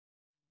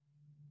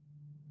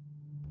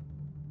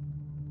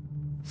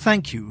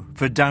Thank you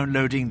for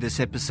downloading this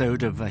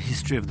episode of A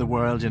History of the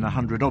World in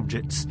 100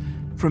 Objects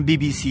from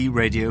BBC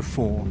Radio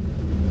 4.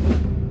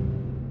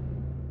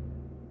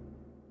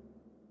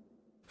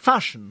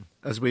 Fashion,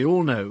 as we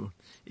all know,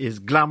 is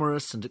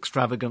glamorous and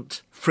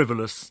extravagant,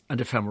 frivolous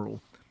and ephemeral,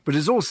 but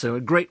is also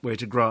a great way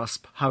to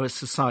grasp how a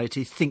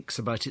society thinks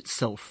about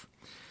itself.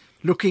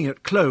 Looking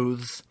at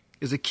clothes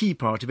is a key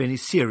part of any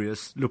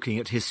serious looking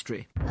at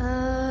history.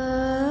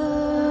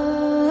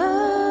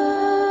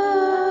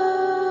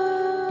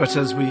 But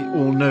as we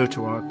all know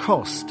to our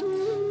cost,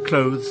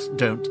 clothes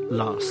don't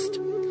last.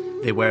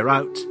 They wear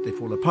out, they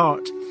fall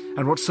apart,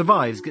 and what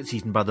survives gets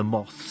eaten by the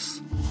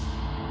moths.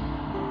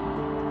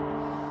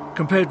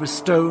 Compared with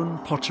stone,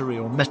 pottery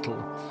or metal,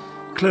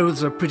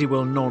 clothes are pretty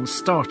well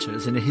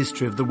non-starters in a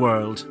history of the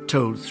world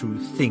told through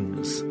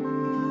things.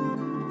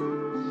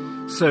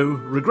 So,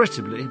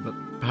 regrettably,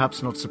 but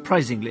perhaps not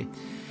surprisingly,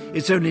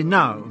 it's only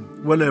now,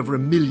 well over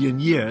 1 million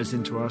years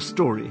into our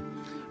story,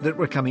 that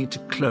we're coming to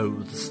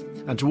clothes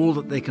and to all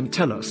that they can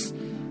tell us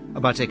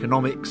about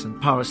economics and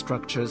power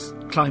structures,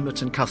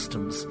 climate and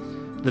customs,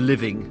 the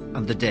living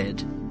and the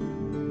dead.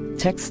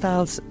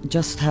 Textiles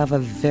just have a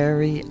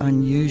very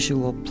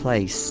unusual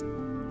place.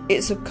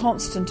 It's a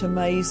constant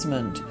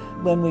amazement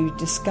when we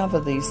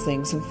discover these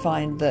things and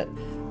find that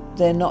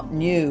they're not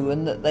new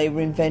and that they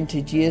were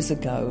invented years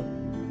ago.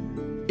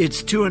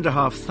 It's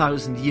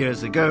 2,500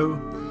 years ago,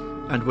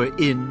 and we're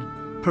in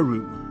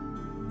Peru.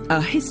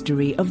 A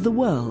history of the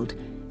world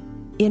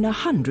in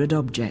 100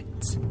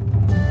 objects.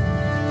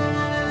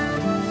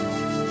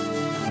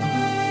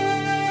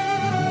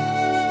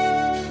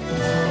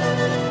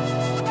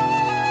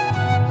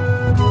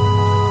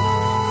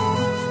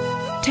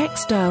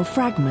 Textile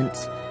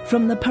fragments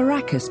from the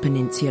Paracas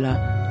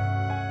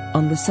peninsula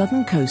on the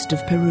southern coast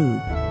of Peru.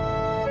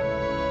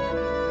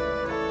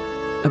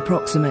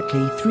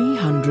 Approximately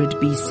 300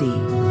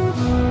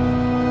 BC.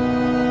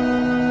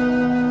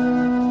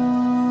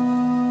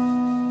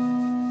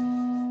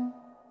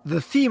 The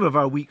theme of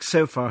our week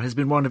so far has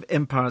been one of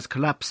empires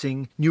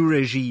collapsing, new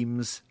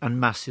regimes and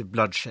massive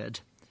bloodshed.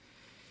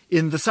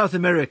 In the South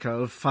America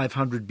of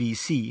 500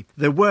 BC,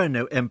 there were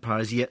no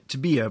empires yet to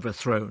be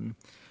overthrown,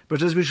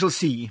 but as we shall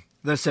see,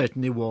 there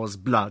certainly was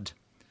blood.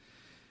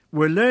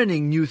 We're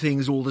learning new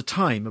things all the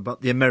time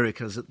about the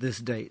Americas at this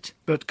date,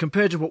 but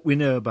compared to what we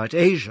know about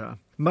Asia,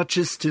 much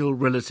is still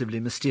relatively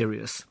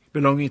mysterious,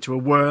 belonging to a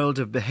world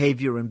of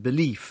behaviour and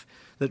belief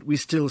that we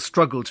still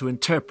struggle to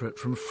interpret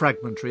from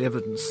fragmentary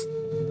evidence.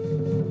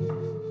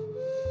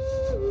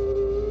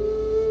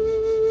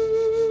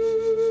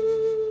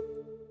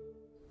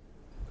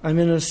 I'm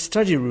in a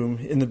study room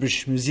in the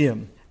British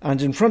Museum,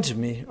 and in front of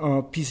me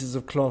are pieces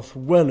of cloth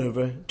well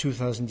over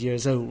 2,000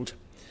 years old.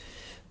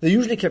 They're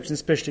usually kept in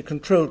specially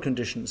controlled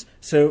conditions,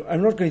 so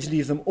I'm not going to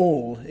leave them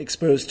all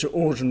exposed to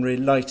ordinary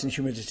light and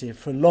humidity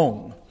for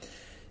long.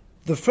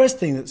 The first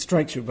thing that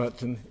strikes you about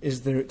them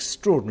is their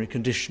extraordinary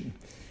condition.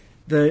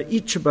 They're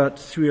each about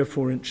 3 or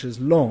 4 inches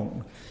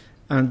long,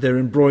 and they're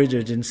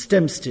embroidered in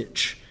stem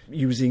stitch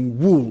using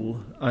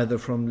wool, either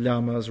from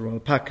llamas or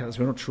alpacas.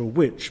 We're not sure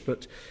which,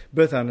 but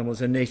both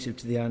animals are native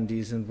to the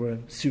Andes and were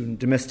soon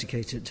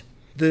domesticated.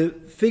 The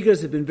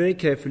figures have been very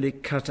carefully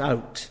cut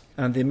out,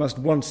 and they must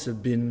once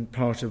have been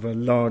part of a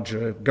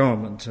larger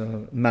garment,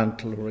 a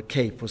mantle or a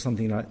cape or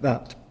something like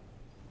that.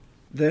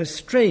 They're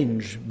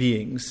strange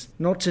beings,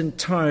 not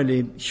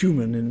entirely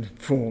human in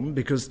form,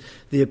 because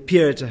they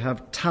appear to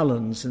have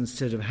talons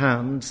instead of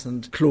hands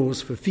and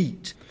claws for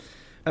feet.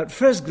 At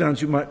first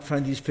glance, you might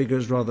find these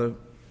figures rather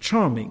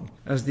charming,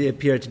 as they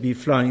appear to be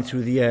flying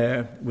through the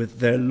air with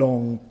their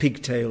long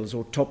pigtails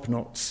or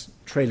topknots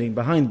trailing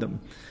behind them.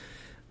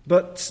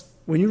 But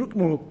when you look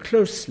more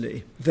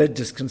closely, they're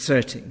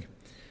disconcerting,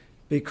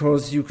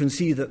 because you can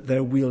see that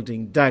they're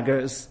wielding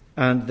daggers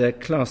and they're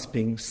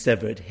clasping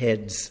severed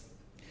heads.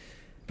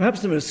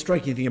 Perhaps the most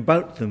striking thing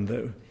about them,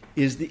 though,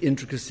 is the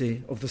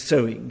intricacy of the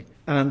sewing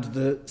and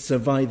the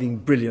surviving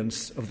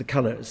brilliance of the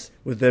colours,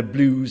 with their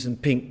blues and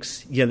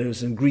pinks,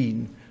 yellows and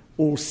green,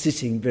 all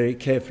sitting very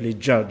carefully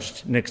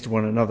judged next to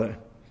one another.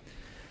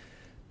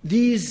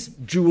 These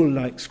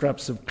jewel-like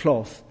scraps of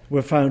cloth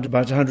were found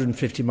about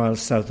 150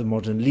 miles south of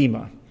modern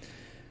Lima.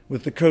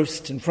 With the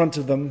coast in front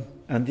of them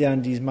and the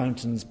Andes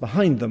Mountains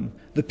behind them,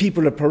 the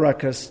people of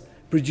Paracas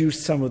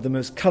produced some of the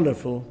most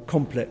colourful,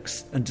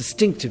 complex and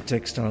distinctive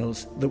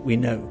textiles that we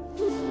know.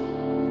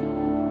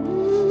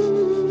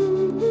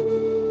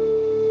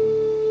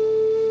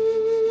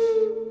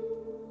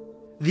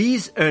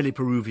 These early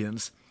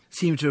Peruvians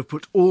seem to have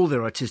put all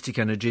their artistic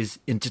energies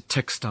into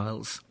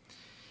textiles.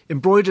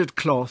 Embroidered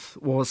cloth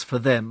was for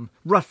them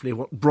roughly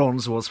what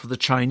bronze was for the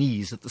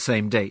Chinese at the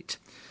same date,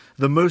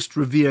 the most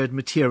revered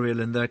material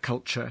in their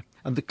culture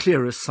and the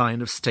clearest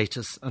sign of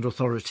status and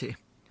authority.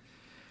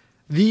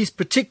 These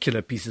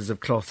particular pieces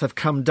of cloth have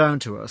come down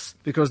to us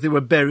because they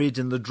were buried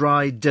in the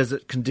dry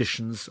desert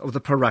conditions of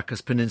the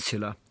Paracas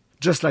Peninsula,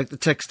 just like the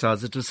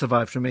textiles that have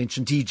survived from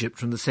ancient Egypt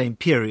from the same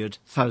period,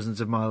 thousands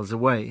of miles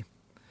away.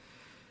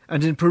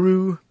 And in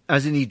Peru,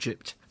 as in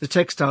Egypt, the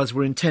textiles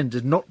were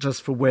intended not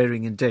just for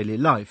wearing in daily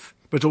life,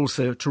 but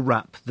also to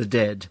wrap the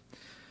dead.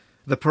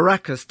 The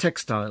Paracas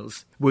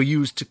textiles were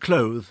used to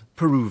clothe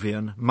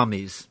Peruvian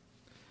mummies.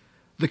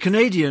 The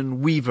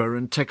Canadian weaver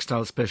and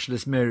textile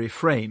specialist Mary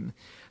Frame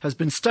has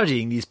been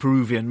studying these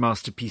Peruvian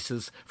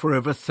masterpieces for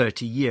over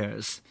 30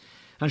 years,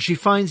 and she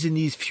finds in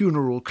these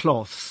funeral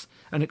cloths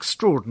an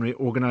extraordinary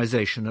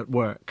organisation at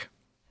work.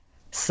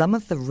 Some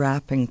of the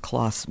wrapping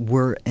cloths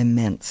were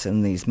immense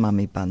in these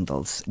mummy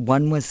bundles.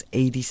 One was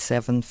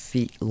 87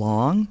 feet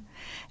long.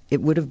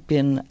 It would have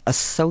been a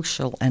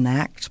social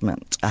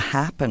enactment, a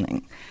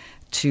happening,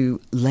 to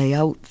lay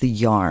out the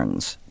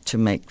yarns to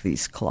make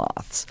these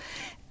cloths.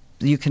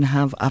 You can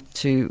have up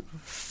to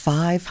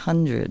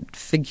 500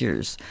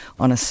 figures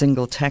on a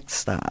single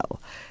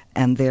textile,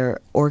 and they're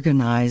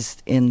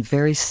organized in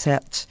very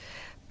set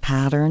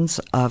patterns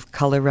of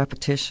color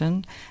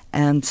repetition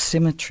and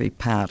symmetry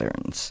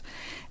patterns.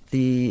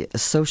 The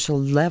social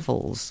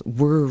levels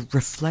were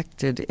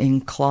reflected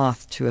in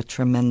cloth to a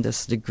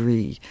tremendous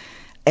degree.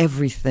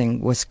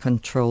 Everything was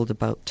controlled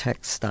about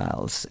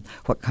textiles.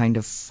 What kind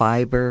of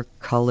fiber,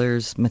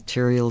 colors,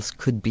 materials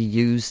could be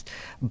used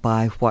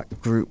by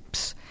what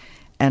groups.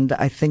 And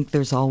I think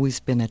there's always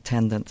been a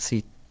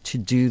tendency to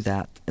do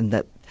that, and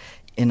that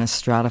in a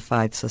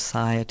stratified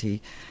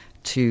society,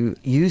 to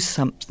use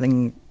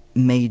something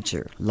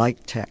major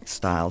like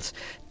textiles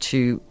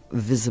to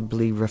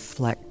visibly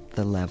reflect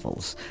the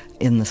levels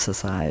in the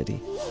society.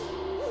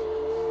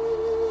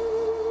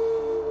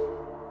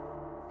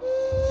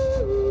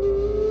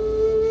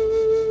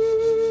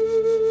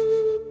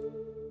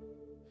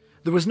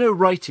 There was no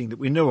writing that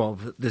we know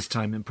of at this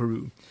time in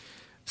Peru,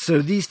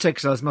 so these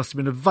textiles must have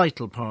been a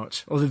vital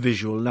part of the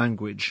visual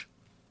language.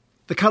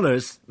 The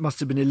colours must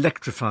have been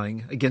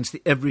electrifying against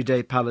the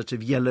everyday palette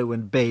of yellow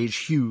and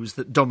beige hues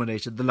that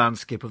dominated the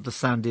landscape of the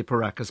sandy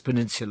Paracas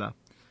Peninsula.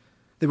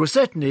 They were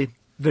certainly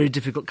very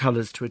difficult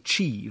colours to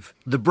achieve.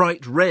 The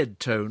bright red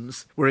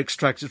tones were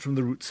extracted from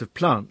the roots of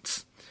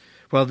plants,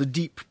 while the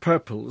deep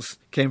purples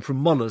came from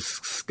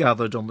molluscs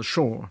gathered on the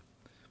shore.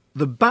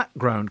 The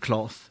background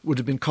cloth would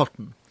have been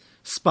cotton,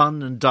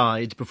 spun and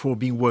dyed before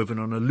being woven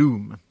on a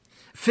loom.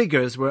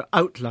 Figures were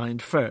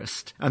outlined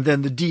first, and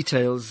then the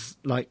details,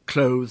 like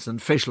clothes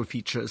and facial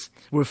features,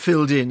 were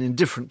filled in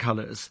different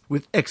colours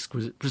with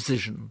exquisite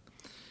precision,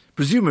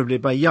 presumably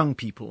by young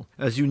people,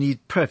 as you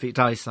need perfect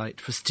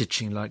eyesight for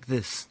stitching like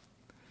this.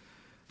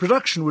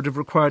 Production would have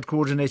required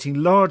coordinating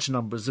large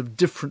numbers of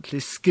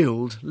differently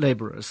skilled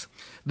labourers,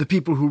 the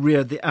people who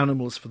reared the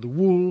animals for the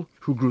wool,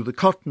 who grew the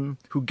cotton,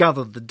 who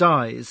gathered the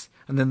dyes,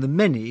 and then the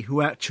many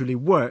who actually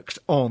worked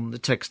on the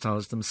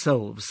textiles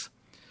themselves.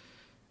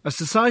 A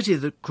society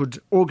that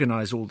could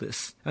organise all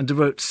this and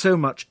devote so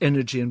much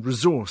energy and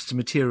resource to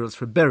materials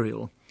for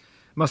burial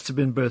must have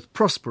been both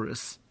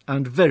prosperous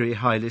and very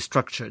highly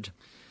structured.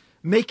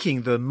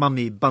 Making the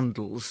mummy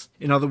bundles,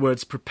 in other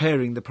words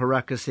preparing the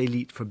Paracas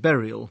elite for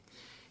burial,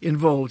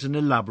 involved an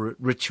elaborate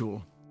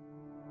ritual.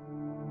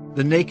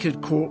 The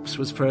naked corpse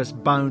was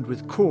first bound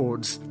with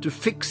cords to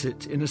fix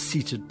it in a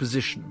seated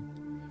position.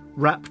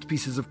 Wrapped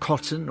pieces of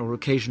cotton or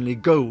occasionally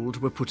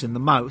gold were put in the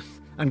mouth,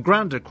 and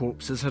grander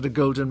corpses had a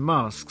golden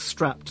mask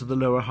strapped to the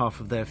lower half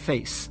of their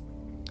face.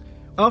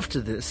 After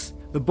this,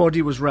 the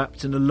body was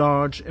wrapped in a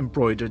large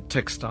embroidered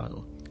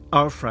textile.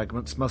 Our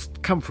fragments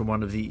must come from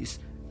one of these,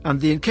 and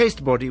the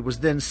encased body was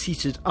then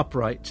seated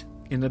upright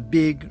in a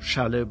big,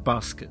 shallow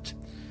basket,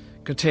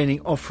 containing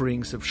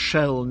offerings of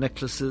shell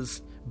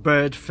necklaces,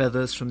 bird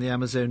feathers from the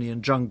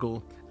Amazonian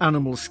jungle,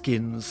 animal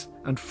skins,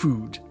 and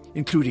food,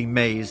 including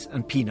maize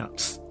and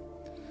peanuts.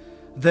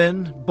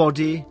 Then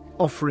body,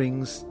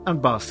 offerings,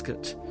 and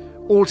basket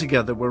all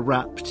together were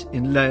wrapped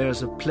in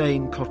layers of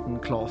plain cotton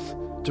cloth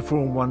to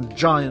form one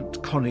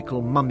giant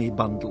conical mummy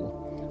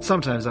bundle,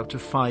 sometimes up to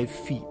 5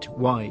 feet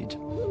wide.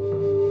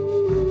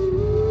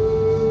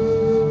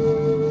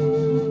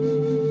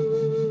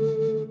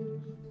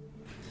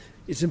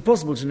 It's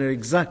impossible to know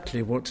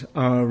exactly what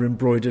our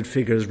embroidered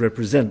figures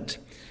represent.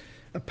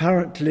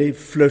 Apparently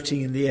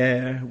floating in the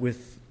air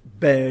with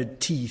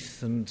bared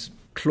teeth and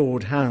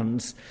clawed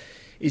hands,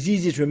 it's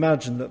easy to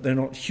imagine that they're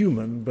not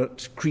human,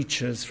 but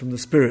creatures from the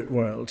spirit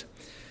world.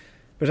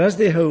 But as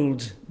they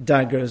hold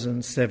daggers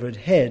and severed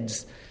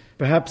heads,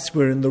 perhaps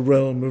we're in the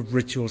realm of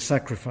ritual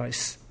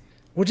sacrifice.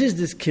 What is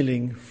this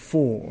killing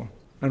for,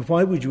 and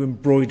why would you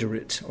embroider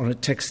it on a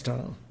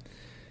textile?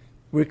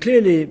 We're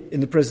clearly in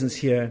the presence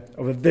here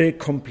of a very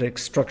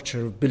complex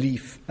structure of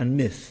belief and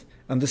myth,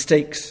 and the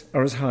stakes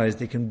are as high as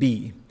they can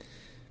be,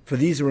 for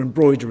these are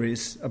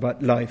embroideries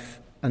about life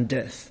and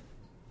death.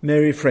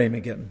 Mary Frame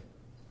again.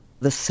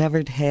 The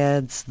severed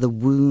heads, the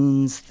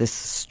wounds, this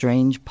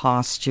strange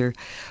posture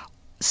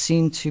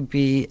seem to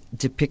be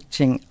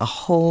depicting a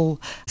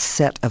whole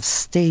set of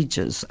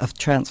stages of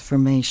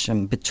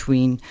transformation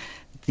between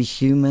the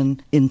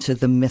human into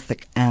the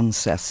mythic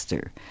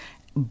ancestor.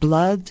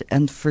 Blood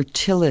and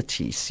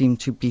fertility seem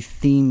to be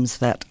themes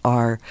that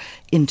are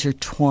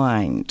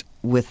intertwined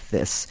with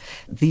this.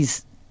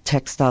 These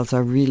textiles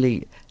are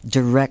really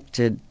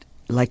directed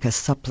like a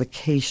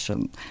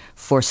supplication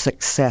for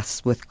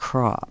success with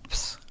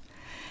crops.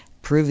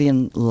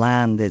 Peruvian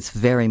land is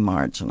very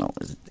marginal.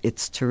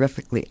 It's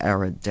terrifically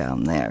arid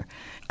down there.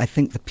 I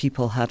think the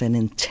people had an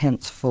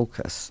intense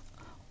focus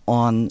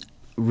on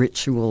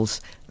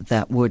rituals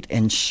that would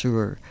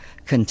ensure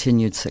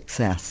continued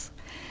success.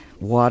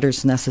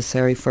 Water's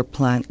necessary for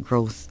plant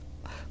growth.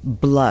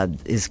 Blood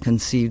is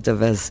conceived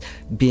of as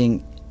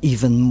being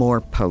even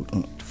more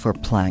potent for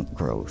plant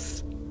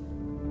growth.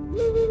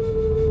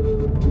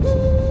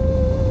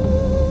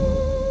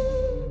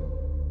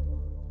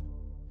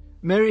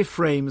 Mary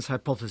Frame's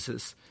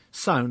hypothesis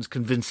sounds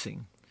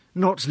convincing,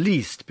 not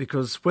least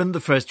because when the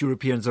first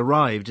Europeans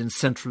arrived in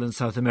Central and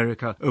South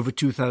America over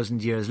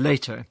 2,000 years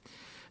later,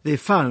 they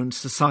found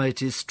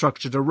societies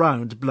structured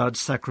around blood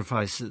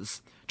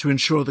sacrifices to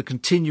ensure the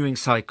continuing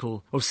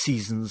cycle of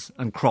seasons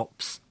and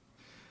crops.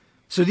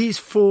 So these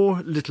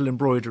 4 little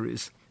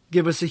embroideries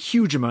give us a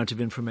huge amount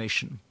of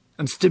information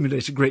and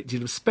stimulate a great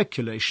deal of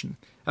speculation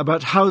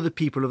about how the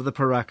people of the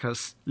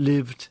Paracas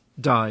lived,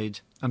 died,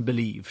 and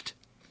believed.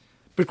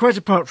 But quite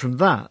apart from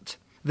that,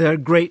 they are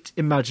great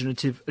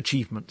imaginative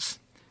achievements,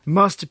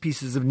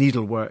 masterpieces of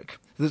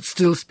needlework that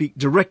still speak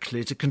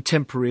directly to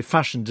contemporary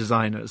fashion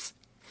designers,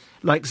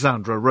 like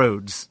Zandra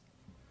Rhodes.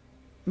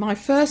 My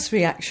first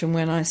reaction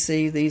when I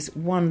see these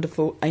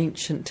wonderful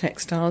ancient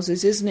textiles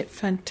is, isn't it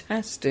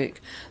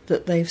fantastic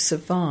that they've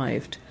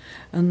survived?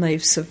 And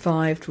they've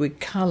survived with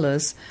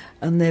colours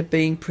and they're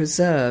being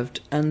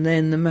preserved. And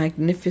then the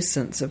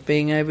magnificence of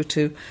being able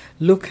to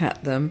look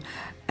at them.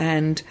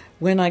 And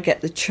when I get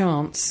the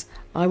chance,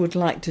 I would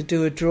like to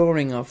do a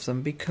drawing of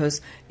them,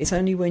 because it's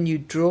only when you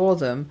draw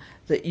them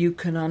that you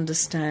can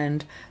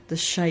understand the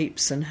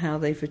shapes and how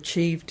they've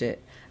achieved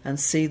it and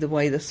see the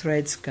way the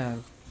threads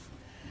go.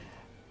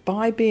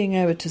 By being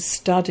able to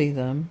study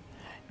them,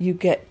 you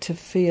get to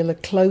feel a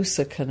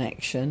closer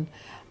connection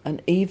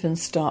and even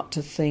start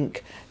to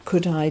think,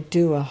 could I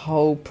do a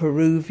whole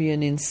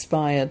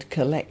Peruvian-inspired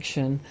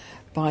collection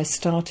by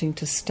starting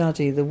to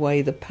study the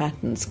way the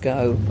patterns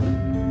go?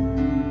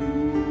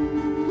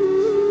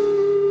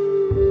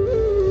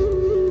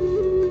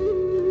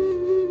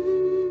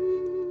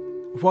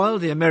 While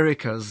the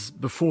Americas,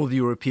 before the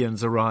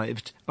Europeans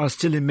arrived, are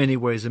still in many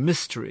ways a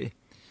mystery,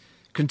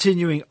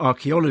 continuing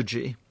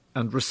archaeology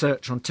and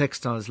research on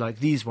textiles like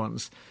these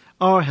ones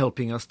are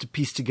helping us to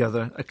piece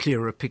together a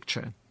clearer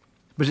picture.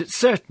 But it's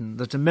certain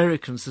that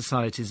American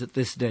societies at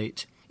this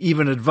date,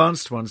 even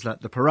advanced ones like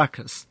the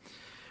Paracas,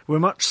 were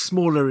much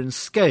smaller in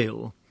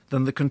scale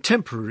than the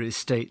contemporary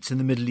states in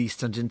the Middle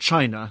East and in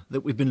China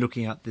that we've been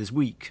looking at this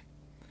week.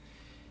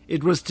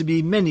 It was to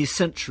be many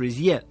centuries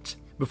yet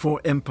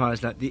before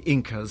empires like the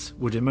Incas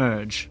would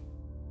emerge.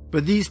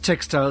 But these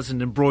textiles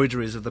and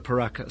embroideries of the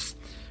Paracas,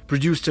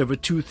 produced over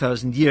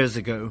 2,000 years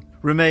ago,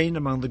 remain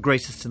among the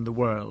greatest in the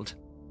world.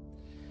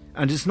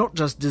 And it's not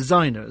just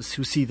designers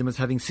who see them as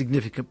having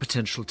significant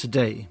potential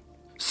today.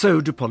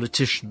 So do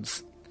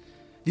politicians.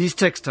 These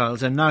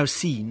textiles are now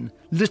seen,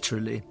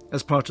 literally,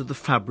 as part of the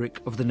fabric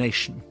of the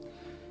nation.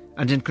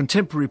 And in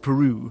contemporary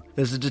Peru,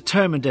 there's a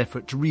determined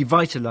effort to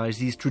revitalise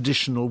these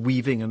traditional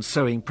weaving and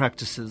sewing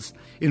practices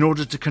in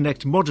order to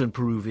connect modern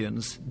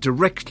Peruvians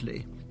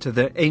directly to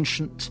their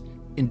ancient,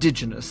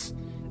 indigenous,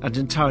 and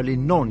entirely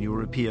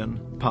non-European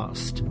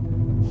past.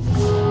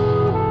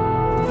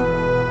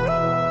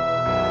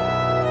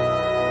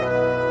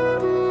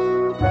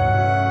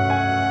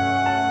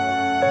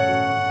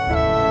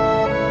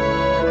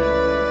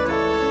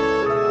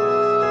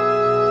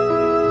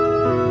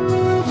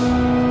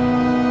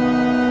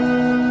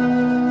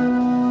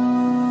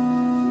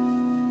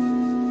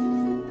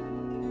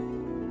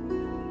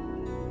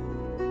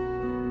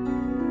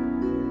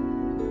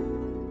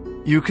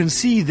 You can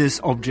see this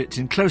object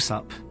in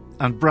close-up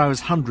and browse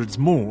hundreds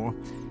more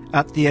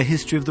at the A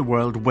History of the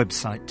World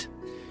website.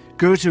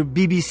 Go to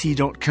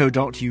bbc.co.uk/A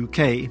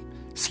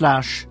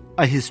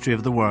History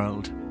of the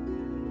World.